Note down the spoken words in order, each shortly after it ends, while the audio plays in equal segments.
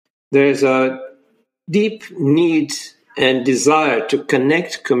There's a deep need and desire to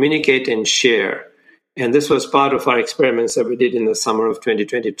connect, communicate, and share. And this was part of our experiments that we did in the summer of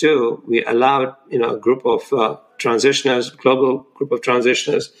 2022. We allowed, a group of transitioners, global group of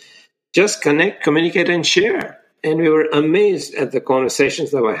transitioners, just connect, communicate, and share. And we were amazed at the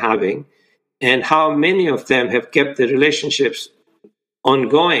conversations that we're having and how many of them have kept the relationships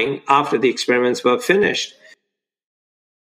ongoing after the experiments were finished.